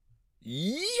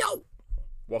Yo!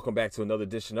 Welcome back to another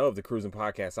edition of the Cruising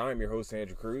Podcast. I'm your host,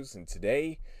 Andrew Cruz, and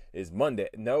today is Monday.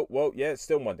 It's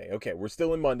still Monday. Okay, we're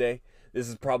still in Monday. This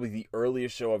is probably the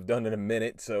earliest show I've done in a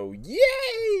minute, so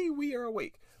yay! We are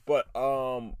awake. But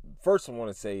first I want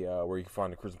to say where you can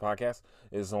find the Cruising Podcast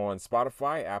is on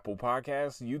Spotify, Apple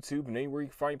Podcasts, YouTube, and anywhere you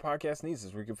can find your podcast needs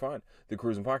is where you can find the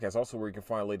Cruising Podcast. Also, where you can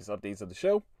find latest updates of the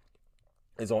show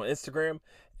is on Instagram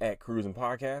at Cruising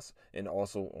Podcast, and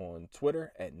also on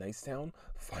Twitter at Nicetown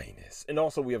Finest. And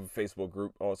also we have a Facebook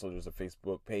group. Also, there's a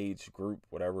Facebook page, group,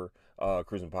 whatever.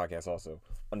 Cruising Podcast also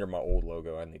under my old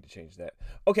logo. I need to change that.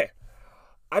 Okay,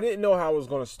 I didn't know how I was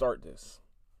going to start this.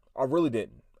 I really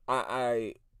didn't.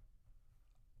 I've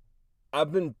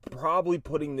been probably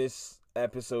putting this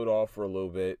episode off for a little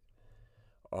bit.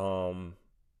 I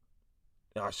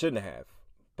shouldn't have,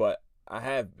 but I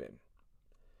have been.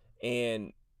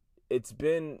 And it's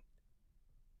been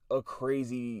a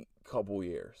crazy couple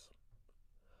years.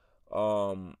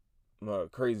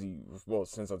 Crazy. Well,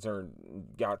 since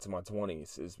got to my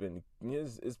 20s, it's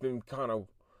been kind of,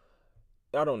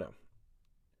 I don't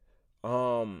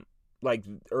know. Like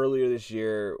earlier this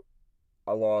year,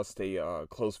 I lost a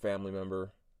close family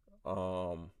member.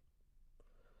 And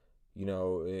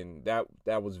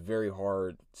that was very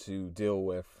hard to deal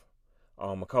with.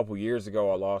 A couple years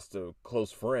ago, I lost a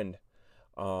close friend.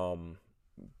 We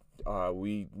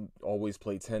always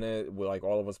played tennis.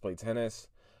 All of us played tennis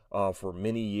for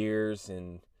many years,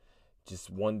 and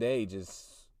just one day,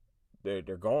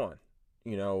 they're gone.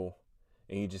 And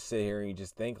you just sit here and you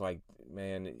just think, like,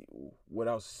 man, what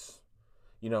else?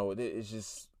 It's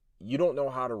just, you don't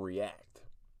know how to react.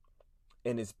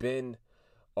 And it's been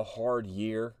a hard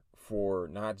year for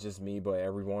not just me, but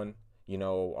everyone.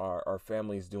 Our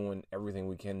family's doing everything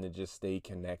we can to just stay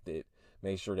connected,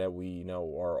 make sure that we,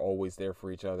 are always there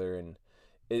for each other. And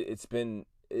it's been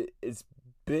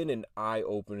an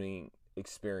eye-opening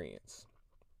experience.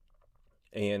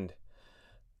 And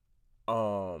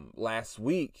last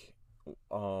week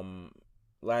I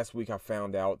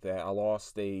found out that I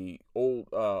lost a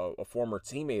former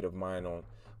teammate of mine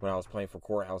when I was playing for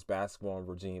Courthouse Basketball in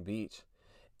Virginia Beach.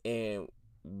 And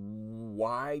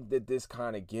why did this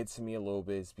kind of get to me a little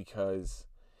bit is because,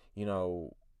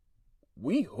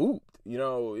 we hooped.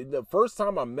 The first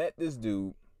time I met this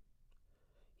dude,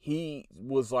 he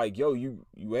was like, "Yo, you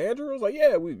Andrew?" I was like,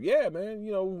 "Yeah, man.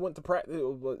 We went to practice."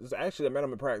 Actually, I met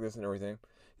him in practice and everything.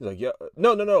 He's like, "Yeah,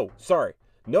 no, sorry,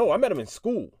 no, I met him in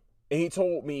school." And he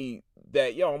told me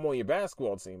that, "Yo, I'm on your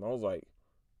basketball team." I was like,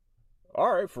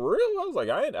 "All right, for real?" I was like,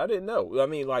 I didn't know. I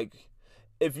mean, like,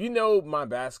 if you know my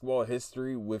basketball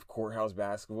history with Courthouse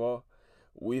Basketball,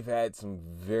 we've had some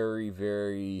very,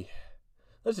 very,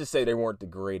 let's just say they weren't the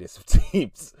greatest of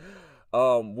teams.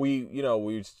 We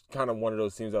were kind of one of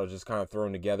those teams that was just kind of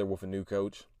thrown together with a new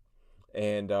coach.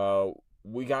 And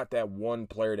we got that one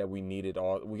player that we needed.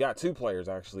 We got two players,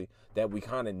 actually, that we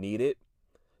kind of needed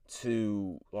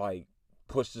to, like,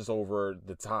 push us over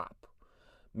the top.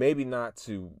 Maybe not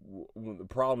to, the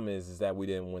problem is that we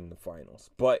didn't win the finals.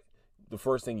 But the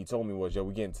first thing he told me was, "Yo,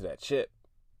 we're getting to that chip."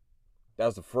 That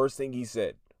was the first thing he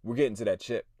said. We're getting to that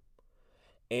chip.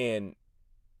 And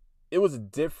it was a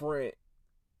different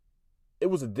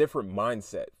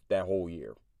mindset that whole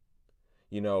year.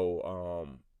 And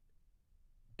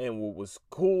what was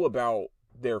cool about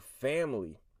their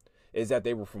family is that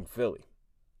they were from Philly.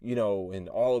 And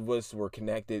all of us were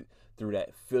connected through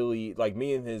that Philly, like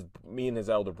me and his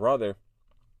elder brother.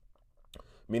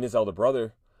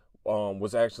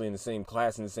 Was actually in the same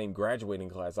class, in the same graduating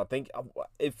class. I think,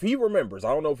 if he remembers,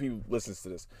 I don't know if he listens to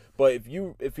this, but if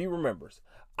he remembers,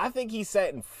 I think he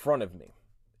sat in front of me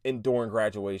during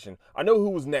graduation. I know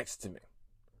who was next to me.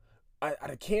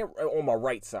 I can't, on my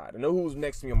right side. I know who was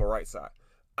next to me on my right side.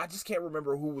 I just can't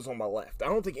remember who was on my left. I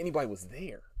don't think anybody was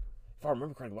there. If I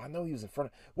remember correctly, I know he was in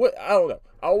front of, what? I don't know.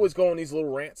 I always go on these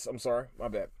little rants. I'm sorry, my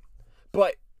bad.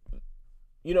 But,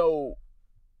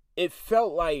 it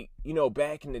felt like,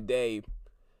 back in the day,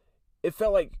 it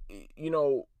felt like,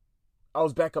 I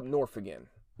was back up north again.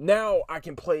 Now I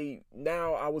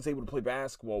was able to play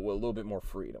basketball with a little bit more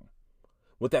freedom.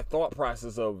 With that thought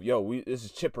process of, this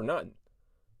is chip or nothing.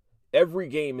 Every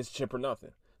game is chip or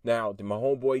nothing. Now, did my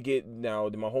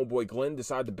homeboy Glenn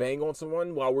decide to bang on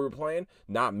someone while we were playing?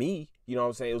 Not me. You know what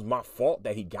I'm saying? It was my fault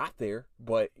that he got there.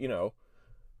 But,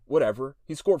 whatever.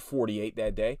 He scored 48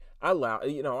 that day. I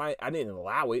didn't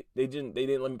allow it. They didn't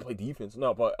let me play defense.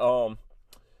 No, but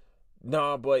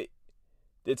but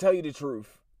to tell you the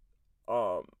truth,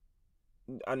 I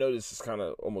know this is kind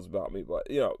of almost about me, but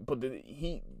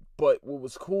but what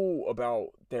was cool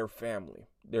about their family,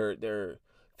 their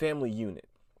family unit,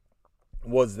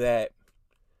 was that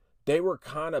they were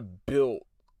kind of built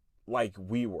like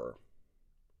we were.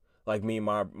 Like me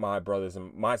and my brothers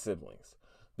and my siblings.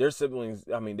 Their siblings,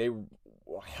 I mean, they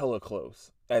were hella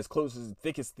close. As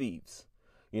thick as thieves.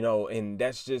 You know, and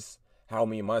that's just how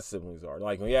me and my siblings are.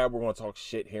 Like, yeah, we're gonna talk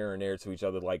shit here and there to each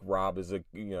other. Like Rob is a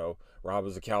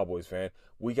Cowboys fan.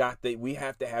 We have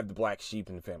to have the black sheep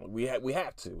in the family. We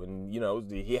have to, and you know,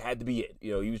 he had to be it.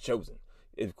 You know, he was chosen.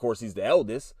 Of course, he's the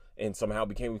eldest, and somehow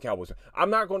became a Cowboys fan. I'm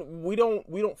not going. We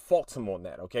don't fault him on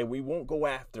that. Okay, we won't go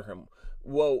after him.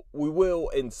 Well, we will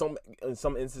in some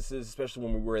instances, especially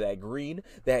when we wear that green,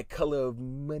 that color of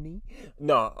money.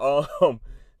 Nah,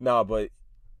 but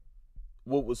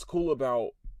what was cool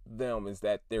about them is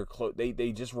that they're close.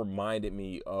 They just reminded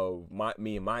me of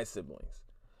me and my siblings.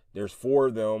 There's 4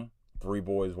 of them, 3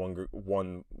 boys,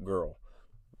 one girl.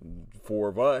 4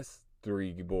 of us,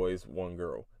 3 boys, 1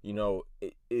 girl. You know,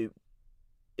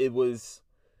 it was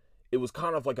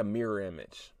kind of like a mirror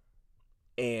image,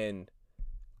 and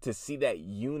to see that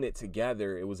unit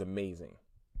together, it was amazing.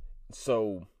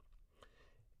 So,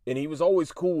 and he was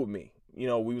always cool with me. You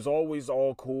know, we was always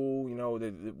all cool. You know,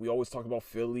 we always talked about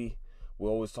Philly. We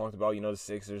always talked about, you know, the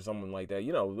Sixers, something like that.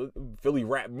 You know, Philly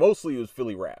rap. Mostly it was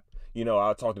Philly rap. You know,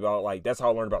 I talked about, like, that's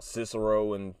how I learned about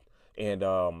Cicero and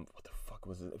what the fuck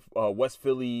was it? West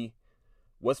Philly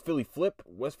Flip?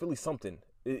 West Philly something.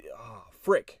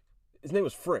 Frick. His name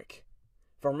was Frick,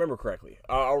 if I remember correctly.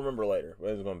 I'll remember later.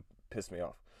 It's going to piss me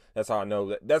off. That's how I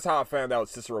know. That's how I found out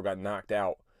Cicero got knocked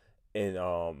out in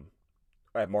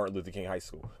at Martin Luther King High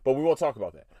School. But we won't talk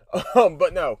about that.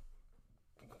 But no.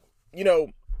 You know,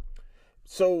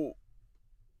 so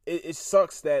it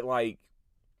sucks that, like,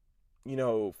 you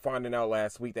know, finding out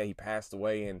last week that he passed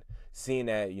away and seeing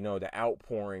that, you know, the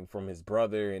outpouring from his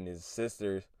brother and his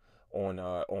sisters on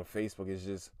Facebook is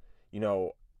just, you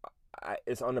know,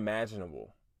 it's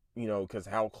unimaginable, you know, because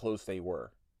how close they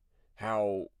were,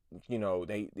 how, you know,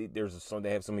 they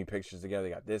have so many pictures together.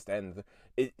 They got this, that, and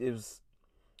it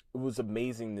was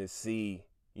amazing to see,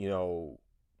 you know,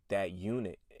 that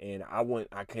unit, and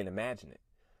I can't imagine it,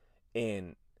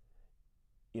 and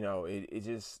you know, it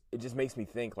just makes me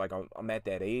think, like, I'm at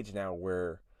that age now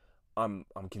where I'm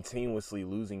continuously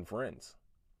losing friends,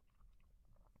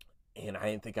 and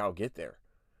I didn't think I'll get there.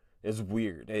 It's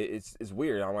weird. It's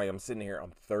weird. I'm sitting here.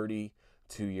 I'm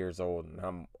 32 years old, and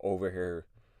I'm over here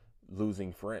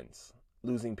losing friends,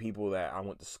 losing people that I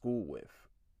went to school with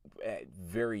at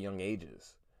very young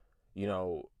ages. You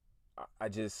know, I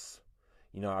just,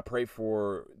 you know, I pray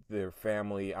for their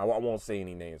family. I won't say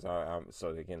any names,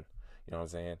 so they can, you know what I'm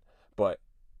saying? But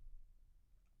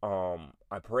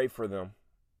I pray for them.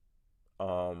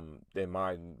 They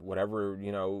might, whatever,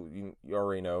 you know, you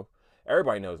already know.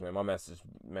 Everybody knows, man. My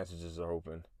messages are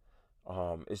open.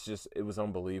 It was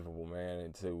unbelievable, man,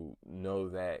 and to know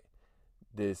that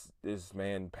this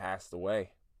man passed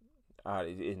away.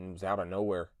 It was out of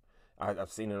nowhere.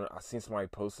 I've seen somebody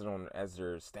posted on as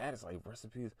their status, like,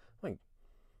 recipes. Like,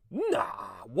 nah,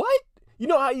 what? You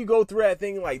know how you go through that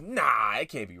thing, like, nah, it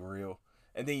can't be real.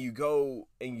 And then you go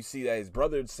and you see that his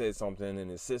brother said something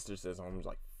and his sister said something. I was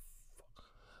like, fuck.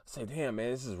 I say, damn,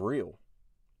 man, this is real.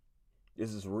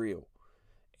 This is real.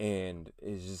 And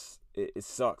it's just, it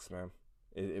sucks, man.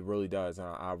 It really does. And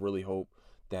I really hope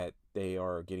that they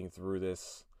are getting through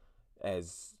this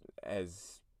as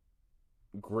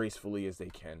gracefully as they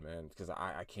can, man. Because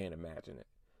I can't imagine it.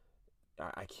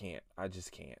 I can't. I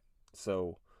just can't.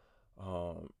 So,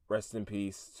 rest in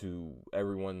peace to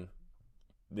everyone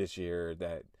this year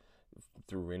that,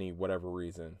 through any whatever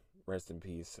reason, rest in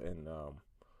peace, and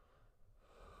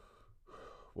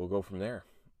we'll go from there.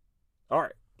 All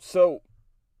right. So,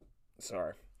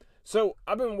 sorry. So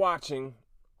I've been watching.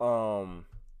 We're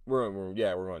going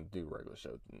to do regular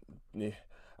show.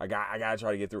 I gotta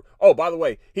try to get through. Oh, by the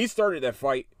way, he started that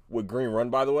fight with Green Run.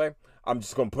 By the way, I'm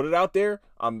just gonna put it out there.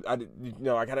 I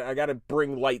gotta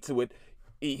bring light to it.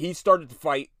 He started the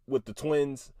fight with the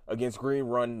Twins against Green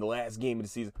Run in the last game of the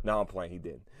season. No, I'm playing. He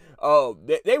didn't.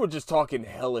 They were just talking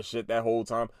hella shit that whole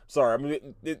time. Sorry, I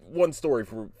mean, one story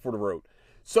for the road.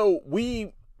 So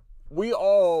we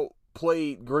all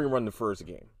played Green Run the first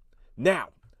game. Now,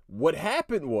 what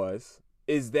happened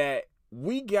is that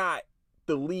we got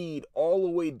the lead all the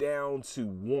way down to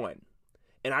 1,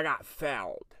 and I got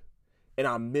fouled, and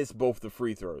I missed both the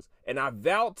free throws, and I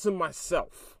vowed to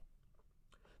myself,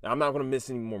 now I'm not going to miss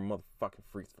any more motherfucking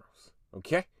free throws,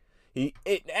 okay?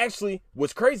 Actually,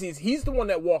 what's crazy is he's the one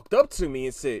that walked up to me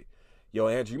and said, yo,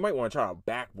 Andrew, you might want to try to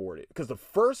backboard it, because the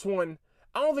first one,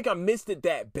 I don't think I missed it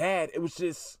that bad. It was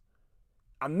just,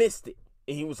 I missed it,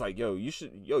 and he was like, you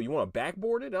want to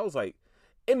backboard it? I was like,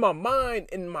 in my mind,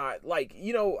 in my, like,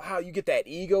 you know how you get that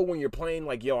ego when you're playing,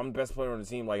 like, yo, I'm the best player on the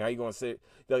team. Like, how you gonna sit?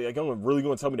 Like, I'm really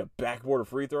gonna tell me to backboard a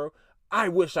free throw? I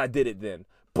wish I did it then,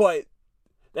 but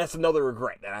that's another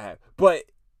regret that I have. But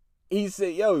he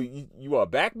said, yo, you want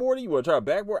a backboard? You want to try a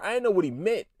backboard? I didn't know what he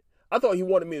meant. I thought he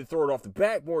wanted me to throw it off the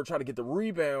backboard, try to get the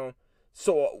rebound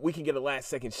so we can get a last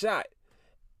second shot.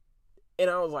 And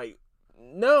I was like,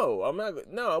 no, I'm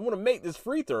not. No, I want to make this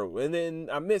free throw. And then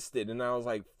I missed it. And I was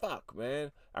like, fuck,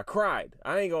 man. I cried.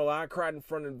 I ain't gonna lie. I cried in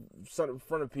front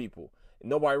of people. And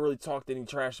nobody really talked any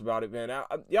trash about it, man.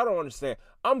 Y'all don't understand.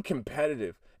 I'm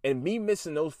competitive. And me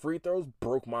missing those free throws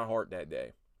broke my heart that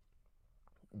day.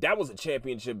 That was a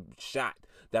championship shot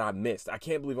that I missed. I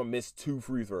can't believe I missed 2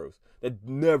 free throws. That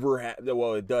never happened.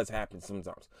 Well, it does happen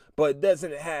sometimes. But it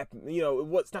doesn't happen. You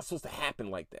know, it's not supposed to happen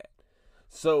like that.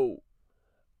 So,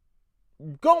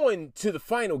 going to the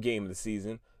final game of the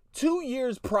season, 2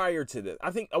 years prior to this,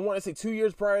 I want to say 2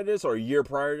 years prior to this or a year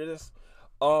prior to this,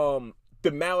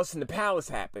 the Malice in the Palace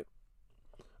happened.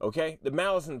 Okay? The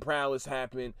Malice in the Palace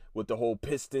happened with the whole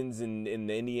Pistons and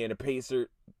the Indiana Pacers.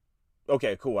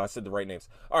 Okay, cool. I said the right names.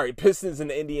 All right, Pistons and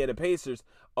the Indiana Pacers.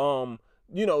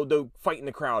 You know, the fighting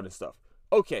the crowd and stuff.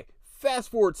 Okay,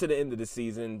 fast forward to the end of the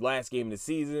season, last game of the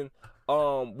season.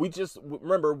 We just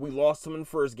remember we lost them in the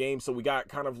first game, so we got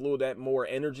kind of a little that more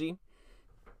energy.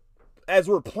 As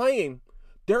we're playing,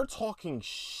 they're talking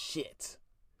shit.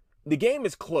 The game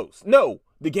is close. No,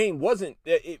 the game wasn't.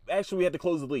 Actually, we had to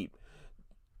close the lead.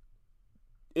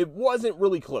 It wasn't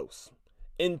really close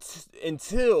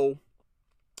until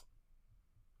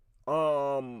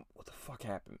what the fuck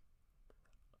happened?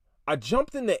 I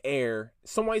jumped in the air.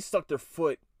 Somebody stuck their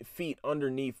feet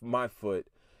underneath my foot,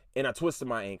 and I twisted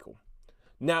my ankle.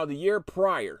 Now, the year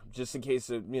prior, just in case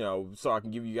of, you know, so I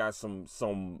can give you guys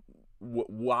some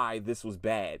why this was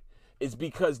bad, is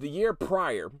because the year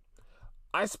prior,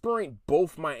 I sprained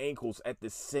both my ankles at the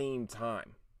same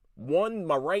time.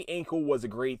 My right ankle was a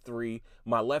grade 3,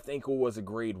 my left ankle was a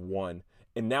grade 1,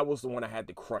 and that was the one I had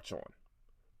the crutch on.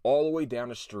 All the way down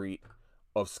the street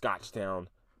of Scotchtown,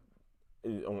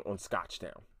 on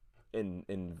Scotchtown,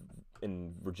 in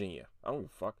Virginia. I don't give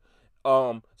a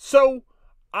fuck. So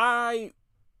I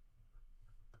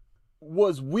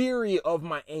was weary of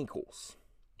my ankles,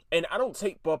 and I don't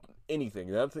tape up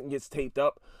anything. Nothing gets taped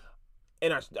up,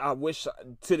 and I wish,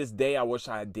 to this day, I wish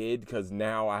I did, because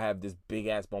now I have this big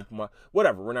ass bump on my,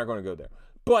 whatever. We're not going to go there.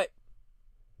 But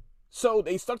so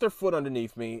they stuck their foot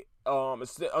underneath me.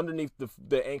 It's underneath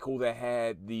the ankle that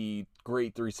had the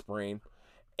grade 3 sprain,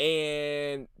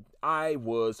 and I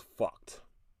was fucked.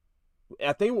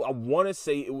 I want to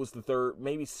say it was the third,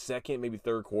 maybe second, maybe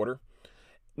third quarter.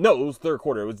 No, it was third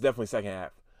quarter. It was definitely second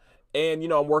half. And, you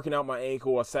know, I'm working out my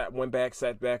ankle. I sat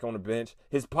back on the bench.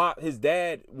 His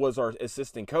dad was our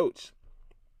assistant coach.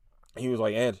 He was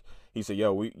like, and he said,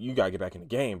 yo, you got to get back in the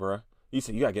game, bro. He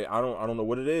said, you got to get, I don't know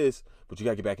what it is, but you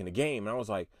got to get back in the game. And I was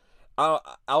like, I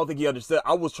don't think he understood.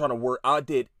 I was trying to work. I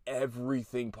did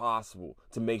everything possible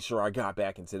to make sure I got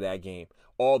back into that game.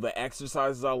 All the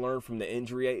exercises I learned from the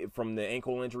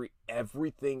ankle injury,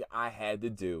 everything I had to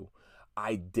do,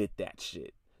 I did that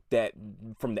shit. That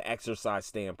from the exercise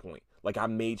standpoint, like I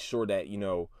made sure that, you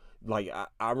know, like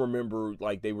I remember,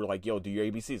 like they were like, yo, do your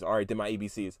ABCs. All right, did my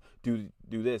ABCs. Do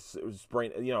this. It was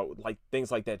sprain, you know, like things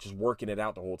like that, just working it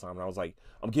out the whole time. And I was like,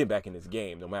 I'm getting back in this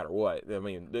game no matter what. I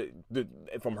mean,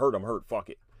 if I'm hurt, I'm hurt. Fuck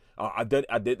it. I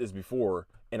did this before,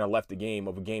 and I left the game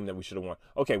of a game that we should have won.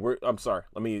 Okay, I'm sorry.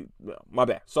 My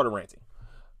bad. Started ranting.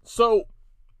 So,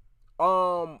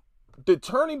 the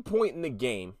turning point in the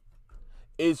game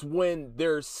is when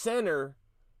their center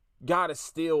got a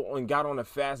steal and got on a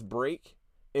fast break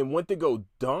and went to go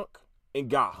dunk and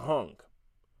got hung.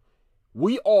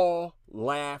 We all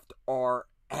laughed our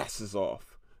asses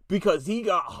off because he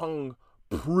got hung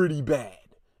pretty bad.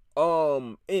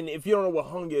 And if you don't know what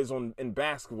hung is in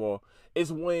basketball, it's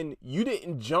when you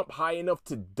didn't jump high enough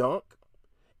to dunk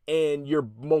and your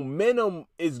momentum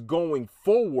is going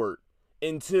forward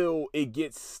until it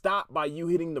gets stopped by you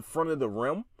hitting the front of the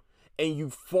rim and you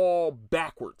fall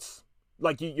backwards.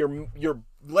 Like your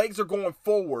legs are going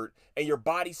forward and your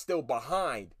body's still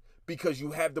behind because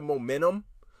you have the momentum,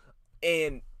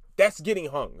 and that's getting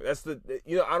hung. That's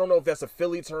I don't know if that's a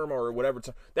Philly term or whatever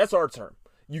term. That's our term.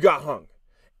 You got hung.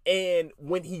 And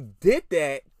when he did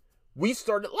that, we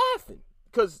started laughing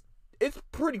because it's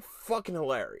pretty fucking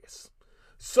hilarious.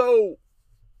 So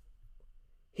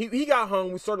he got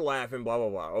hung. We started laughing, blah, blah,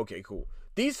 blah. Okay, cool.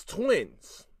 These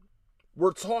twins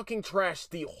were talking trash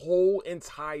the whole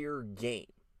entire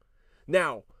game.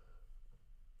 Now,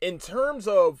 in terms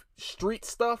of street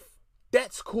stuff,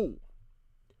 that's cool.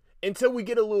 Until we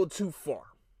get a little too far.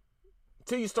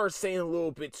 until you start saying a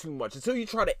little bit too much, until you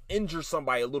try to injure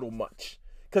somebody a little much,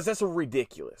 because that's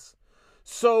ridiculous.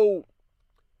 So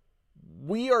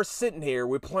we are sitting here,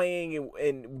 we're playing,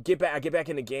 and I get back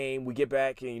in the game, we get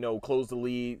back and, you know, close the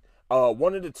lead.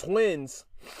 One of the twins,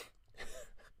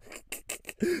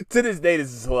 to this day,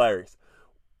 this is hilarious.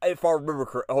 If I remember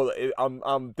correctly, hold on,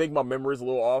 I'm thinking my memory's a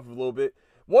little off a little bit.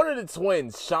 One of the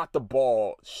twins shot the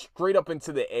ball straight up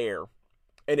into the air,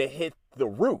 and it hit the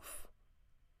roof.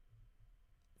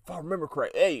 If I remember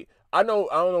correctly. Hey, I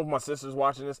don't know if my sister's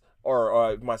watching this,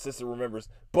 or if my sister remembers,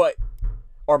 but,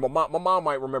 or my mom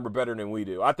might remember better than we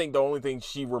do. I think the only thing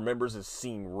she remembers is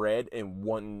seeing red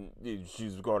and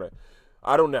she's going to,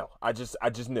 I don't know. I just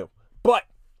knew. But,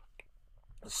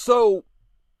 so,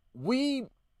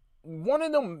 one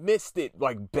of them missed it,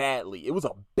 like, badly. It was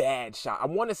a bad shot. I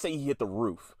want to say he hit the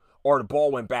roof, or the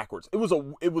ball went backwards. It was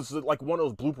like one of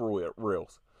those blooper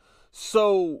reels.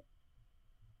 So,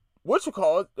 what you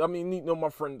call it? I mean, you know, my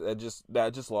friend that I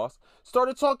just lost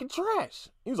started talking trash.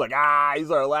 He was like, he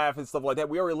started laughing, stuff like that.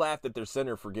 We already laughed at their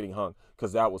center for getting hung,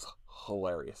 because that was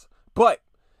hilarious. But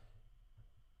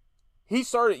he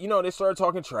started, you know, they started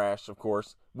talking trash, of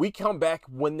course. We come back,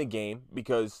 win the game,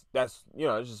 because that's, you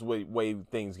know, it's just the way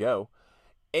things go.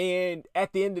 And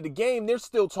at the end of the game, they're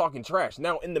still talking trash.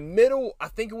 Now, in the middle, I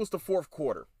think it was the fourth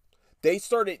quarter, they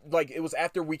started, like, it was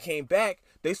after we came back,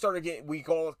 they started getting, we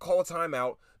call a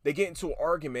timeout. They get into an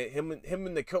argument, him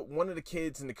and the coach, one of the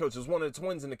kids and the coach, it was one of the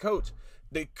twins and the coach.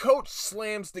 The coach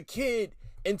slams the kid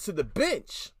into the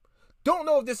bench. Don't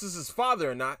know if this is his father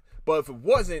or not, but if it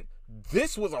wasn't,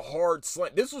 this was a hard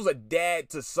slam. This was a dad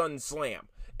to son slam.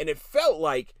 And it felt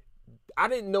like, I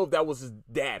didn't know if that was his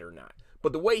dad or not,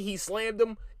 but the way he slammed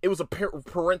him, it was a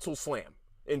parental slam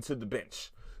into the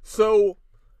bench. So,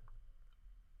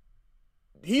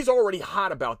 he's already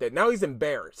hot about that. Now he's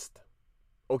embarrassed.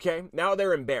 Okay? Now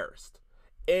they're embarrassed.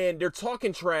 And they're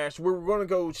talking trash. We were going to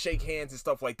go shake hands and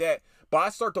stuff like that. But I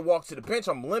start to walk to the bench.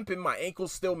 I'm limping. My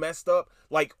ankle's still messed up.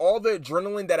 Like, all the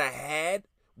adrenaline that I had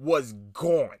was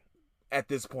gone at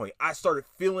this point. I started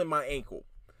feeling my ankle.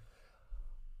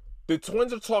 The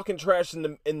twins are talking trash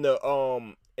in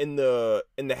the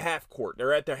half court.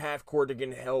 They're at their half court. They're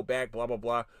getting held back, blah, blah,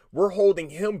 blah. We're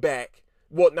holding him back.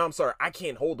 Well, no, I'm sorry. I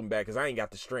can't hold him back because I ain't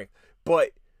got the strength.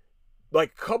 But,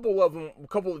 like, a couple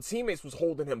of teammates was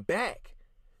holding him back.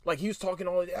 Like, he was talking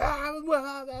all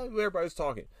everybody was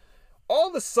talking. All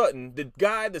of a sudden, the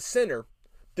guy, the center,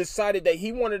 decided that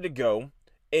he wanted to go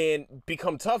and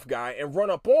become tough guy and run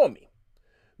up on me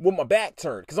with my back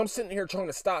turned. Because I'm sitting here trying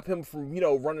to stop him from, you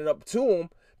know, running up to him,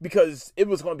 because it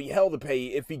was going to be hell to pay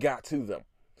if he got to them.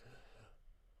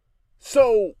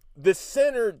 So the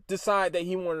center decided that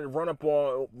he wanted to run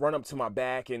up to my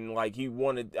back, and, like, he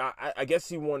wanted, I guess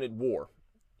he wanted war.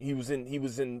 It was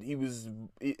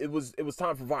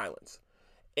time for violence.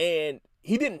 And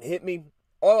he didn't hit me.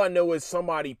 All I know is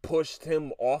somebody pushed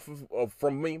him off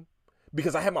from me,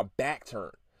 because I had my back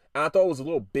turned. And I thought it was a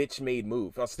little bitch-made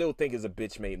move. I still think it's a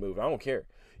bitch-made move. I don't care.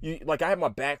 Like, I had my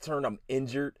back turned. I'm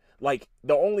injured. Like,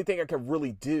 the only thing I could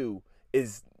really do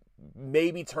is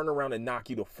maybe turn around and knock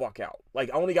you the fuck out. Like,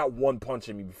 I only got one punch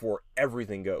in me before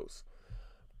everything goes.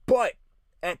 But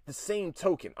at the same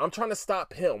token, I'm trying to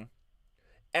stop him.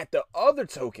 At the other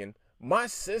token, my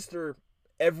sister,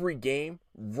 every game,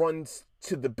 runs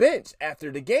to the bench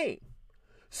after the game.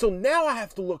 So now I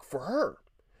have to look for her.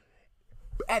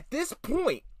 At this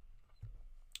point,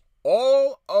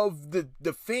 all of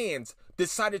the fans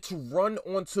decided to run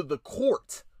onto the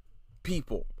court,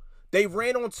 people. They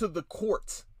ran onto the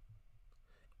court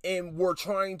and were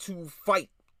trying to fight.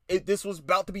 This was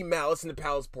about to be Malice in the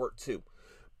Palace Part 2.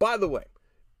 By the way,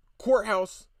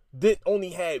 courthouse only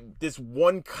had this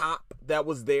one cop that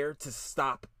was there to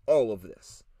stop all of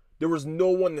this. There was no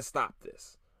one to stop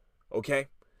this. Okay?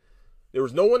 There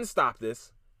was no one to stop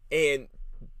this. And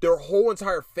their whole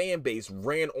entire fan base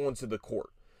ran onto the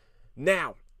court.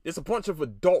 Now, there's a bunch of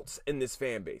adults in this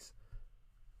fan base.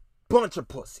 Bunch of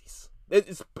pussies.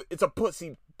 It's a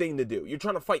pussy thing to do. You're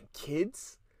trying to fight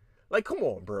kids? Like, come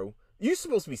on, bro. You're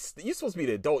supposed to be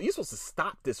the adult. You're supposed to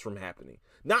stop this from happening.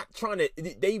 Not trying to.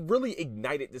 They really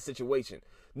ignited the situation.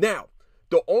 Now,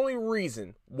 the only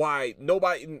reason why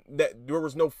there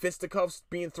was no fisticuffs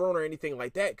being thrown or anything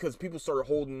like that, because people started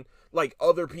holding, like,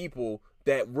 other people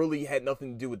that really had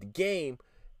nothing to do with the game,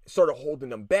 started holding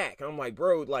them back. And I'm like,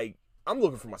 bro, like, I'm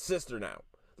looking for my sister now.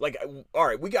 Like, all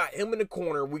right, we got him in the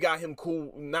corner. We got him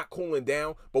not cooling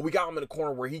down, but we got him in the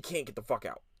corner where he can't get the fuck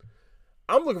out.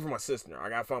 I'm looking for my sister now. I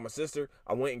gotta find my sister.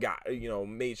 I went and got,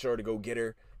 made sure to go get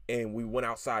her, and we went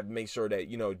outside to make sure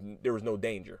that, there was no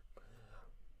danger.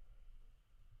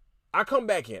 I come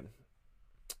back in.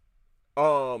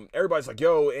 everybody's like,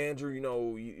 yo, Andrew,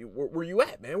 where you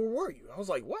at, man? Where were you? I was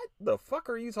like, what the fuck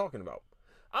are you talking about?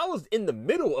 I was in the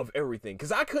middle of everything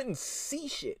because I couldn't see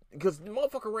shit because the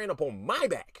motherfucker ran up on my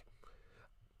back.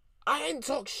 I didn't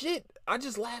talk shit. I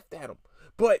just laughed at him.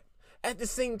 But at the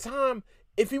same time,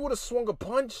 if he would have swung a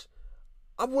punch,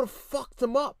 I would have fucked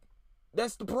him up.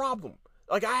 That's the problem.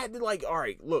 Like, I had to, like, all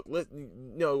right, look,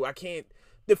 no, I can't.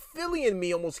 The Philly in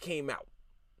me almost came out.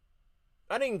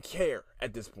 I didn't care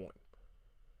at this point.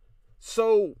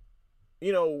 So,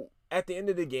 at the end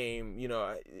of the game,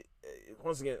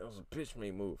 once again, it was a pitch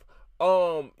made move.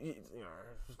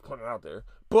 Just putting it out there.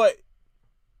 But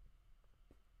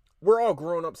we're all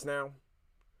grown-ups now.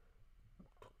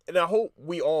 And I hope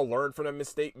we all learned from that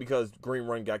mistake because Green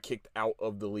Run got kicked out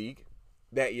of the league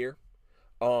that year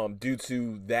due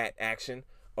to that action.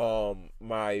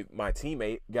 My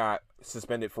teammate got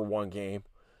suspended for one game.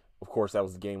 Of course, that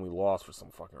was the game we lost for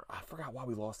some fucking... I forgot why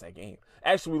we lost that game.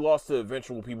 Actually, we lost to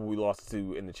eventual people we lost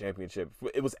to in the championship.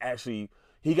 It was actually...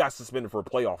 He got suspended for a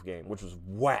playoff game, which was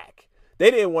whack. They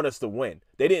didn't want us to win.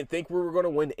 They didn't think we were going to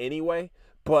win anyway,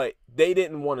 but they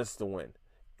didn't want us to win.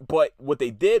 But what they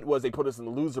did was they put us in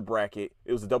the loser bracket.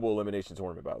 It was a double elimination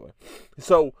tournament, by the way.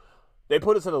 So they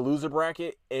put us in a loser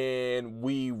bracket, and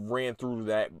we ran through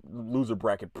that loser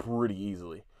bracket pretty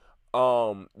easily.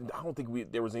 I don't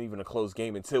think there was even a close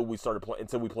game until we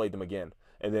played them again,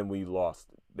 and then we lost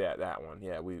that one.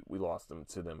 Yeah, we lost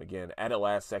to them again at a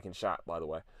last second shot, by the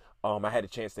way. I had a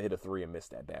chance to hit a 3 and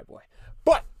missed that bad boy.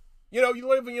 But you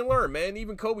live and you learn, man.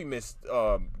 Even Kobe missed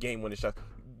game winning shots.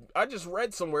 I just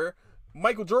read somewhere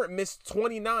Michael Jordan missed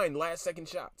 29 last second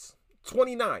shots.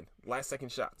 29 last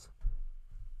second shots.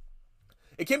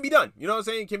 It can be done. You know what I'm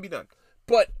saying? It can be done.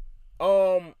 But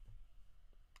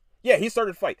yeah, he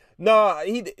started to fight. Nah,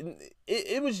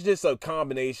 it was just a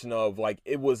combination of like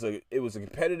it was a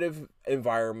competitive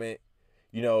environment.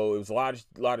 It was a lot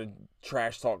of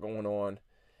trash talk going on,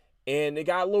 and it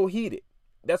got a little heated.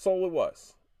 That's all it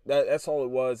was. That's all it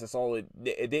was. That's all it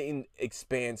didn't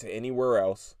expand to anywhere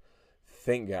else.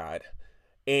 Thank God.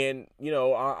 And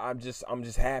I'm just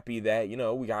happy that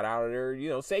we got out of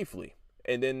there safely.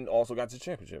 And then also got to the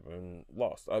championship and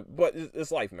lost. But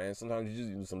it's life, man. Sometimes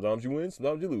you win,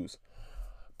 sometimes you lose.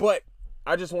 But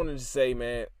I just wanted to say,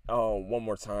 man, one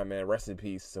more time, man, rest in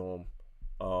peace to him.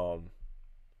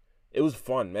 It was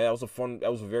fun, man.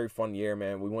 That was a very fun year,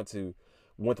 man. We went to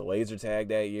Laser Tag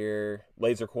that year,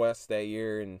 Laser Quest that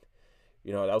year, and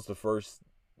that was the first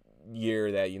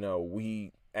year that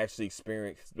we actually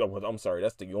experienced. I'm sorry,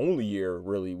 that's the only year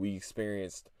really we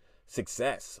experienced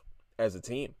success as a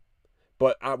team.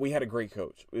 But we had a great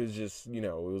coach. It was just, it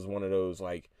was one of those,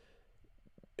 like,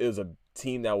 it was a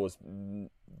team that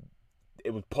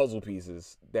it was puzzle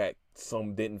pieces that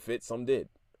some didn't fit, some did.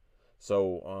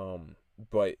 So,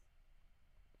 but,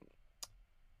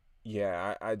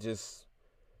 yeah,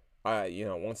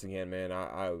 once again, man,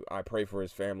 I pray for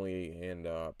his family, and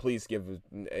please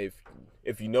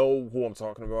if you know who I'm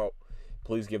talking about,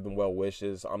 please give them well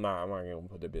wishes. I'm not gonna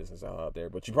put their business out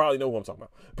there, but you probably know who I'm talking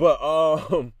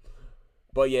about.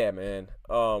 But yeah, man.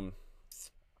 So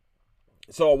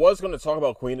I was going to talk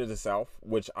about Queen of the South,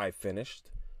 which I finished.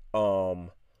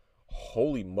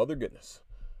 Holy mother goodness.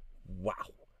 Wow.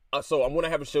 So I'm going to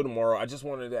have a show tomorrow. I just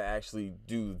wanted to actually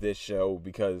do this show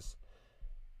because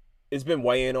it's been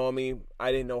weighing on me.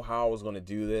 I didn't know how I was going to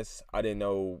do this. I didn't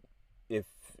know if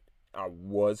I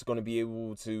was going to be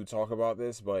able to talk about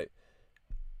this, but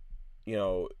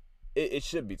it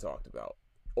should be talked about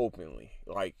openly.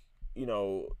 Like,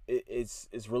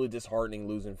 it's really disheartening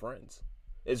losing friends.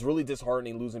 It's really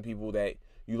disheartening losing people that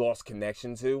you lost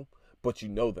connection to, but you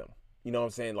know them. You know what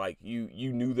I'm saying? Like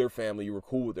you knew their family, you were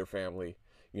cool with their family.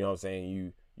 You know what I'm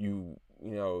saying? You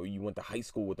went to high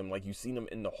school with them. Like you seen them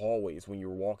in the hallways when you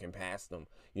were walking past them.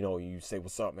 You say,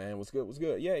 "What's up, man? What's good? What's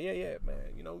good? Yeah,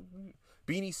 man.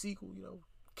 Beanie Siegel,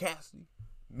 Cassidy,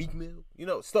 Meek Mill,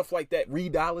 stuff like that.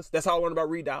 Reed Dollaz. That's how I learned about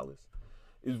Reed Dollaz.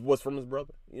 It was from his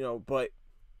brother.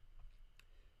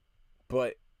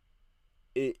 But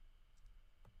it's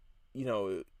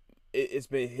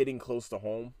been hitting close to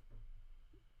home,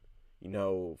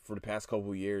 for the past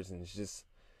couple of years, and it's just,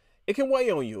 it can weigh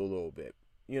on you a little bit,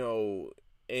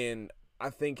 and I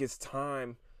think it's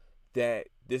time that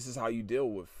this is how you deal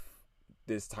with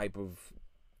this type of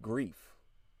grief.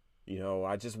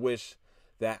 I just wish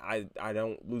that I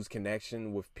don't lose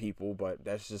connection with people, but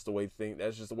that's just the way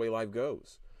life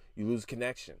goes. You lose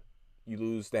connection. You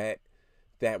lose that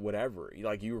whatever,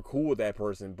 like you were cool with that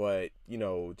person, but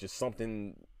just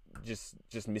something, just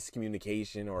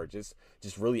miscommunication, or just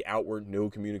really outward no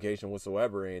communication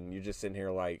whatsoever, and you're just sitting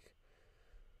here like,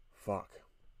 fuck,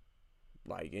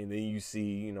 Like, and then you see,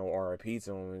 you know, R.I.P.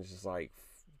 to him, and it's just like,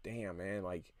 damn, man,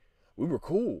 like, we were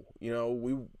cool, you know,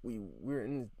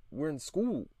 we're in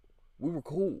school, we were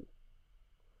cool,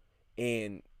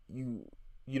 and you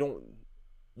don't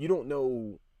you don't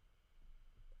know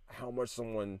how much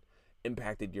someone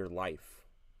impacted your life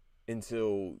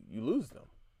until you lose them,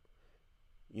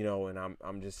 you know. And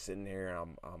I'm just sitting there,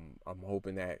 and I'm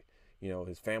hoping that, you know,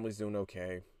 his family's doing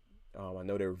okay. I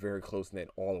know they were very close knit,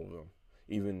 all of them,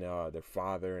 even their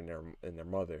father and their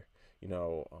mother. You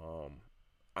know,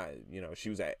 she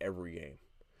was at every game.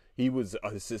 He was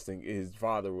an assistant. His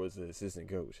father was an assistant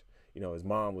coach. You know, his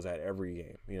mom was at every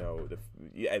game. You know,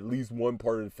 at least one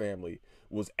part of the family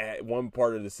one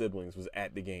part of the siblings was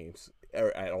at the games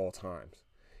at all times.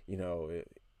 You know,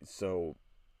 so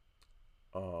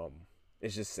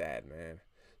it's just sad, man.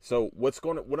 So what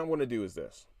I'm gonna do is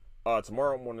this.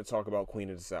 Tomorrow I'm gonna talk about Queen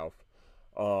of the South,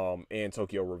 and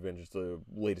Tokyo Revengers, the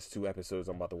latest 2 episodes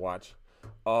I'm about to watch.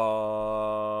 I'm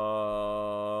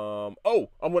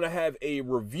gonna have a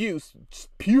review,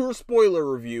 pure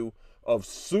spoiler review of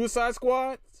Suicide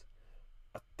Squad.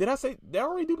 Did I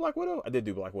already do Black Widow? I did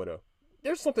do Black Widow.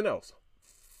 There's something else.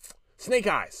 Snake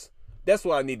Eyes. That's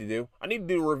what I need to do. I need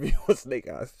to do a review of Snake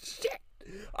Eyes. Shit.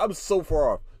 I'm so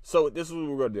far off. So this is what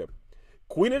we're gonna do.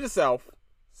 Queen of the South,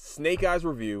 Snake Eyes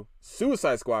review,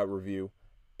 Suicide Squad review,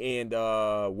 and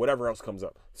whatever else comes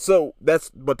up. So that's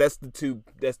the 3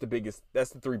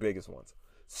 biggest ones.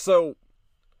 So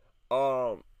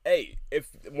hey, if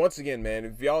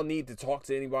y'all need to talk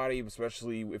to anybody,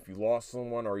 especially if you lost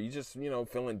someone or you just, you know,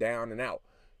 feeling down and out,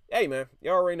 hey man,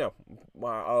 y'all already know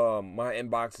my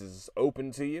inbox is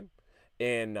open to you,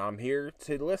 and I'm here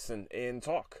to listen and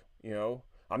talk. You know,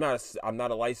 I'm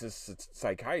not a licensed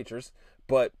psychiatrist,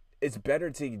 but it's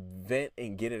better to vent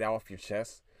and get it off your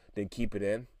chest than keep it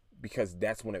in, because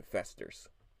that's when it festers.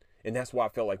 And that's why I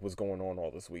felt like what's going on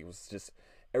all this week was just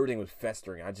everything was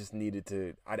festering. I just needed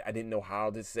to, I didn't know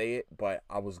how to say it, but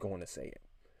I was going to say it.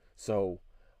 So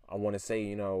I want to say,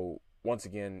 you know, once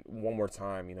again, one more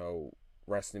time, you know,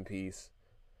 rest in peace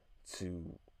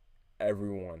to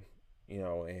everyone, you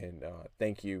know, and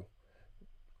thank you.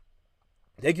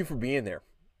 Thank you for being there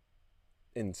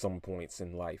in some points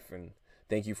in life, and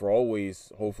thank you for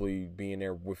always, hopefully, being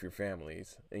there with your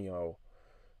families, you know.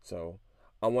 So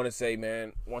I want to say,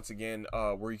 man, once again,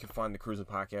 where you can find the Cruising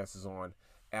Podcast is on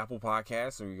Apple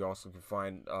Podcasts, or you also can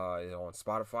find it on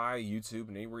Spotify, YouTube,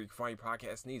 and anywhere you can find your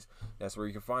podcast needs. That's where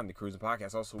you can find the Cruising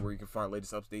Podcast. Also, where you can find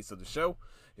latest updates of the show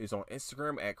is on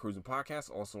Instagram at Cruising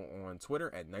Podcast, also on Twitter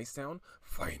at Nicetown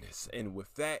Finest. And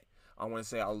with that, I want to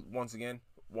say once again,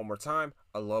 one more time,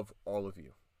 I love all of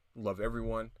you. Love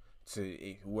everyone.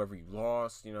 To whoever you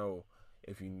lost, you know,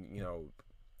 if you know,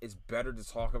 it's better to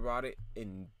talk about it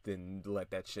and than let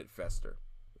that shit fester.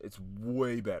 It's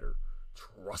way better.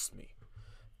 Trust me.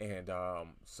 And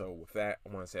so with that, I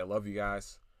want to say I love you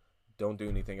guys. Don't do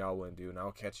anything I wouldn't do, and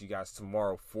I'll catch you guys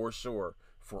tomorrow for sure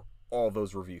for all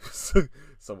those reviews.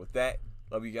 So with that,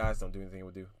 love you guys. Don't do anything I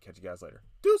would do. Catch you guys later.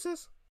 Deuces.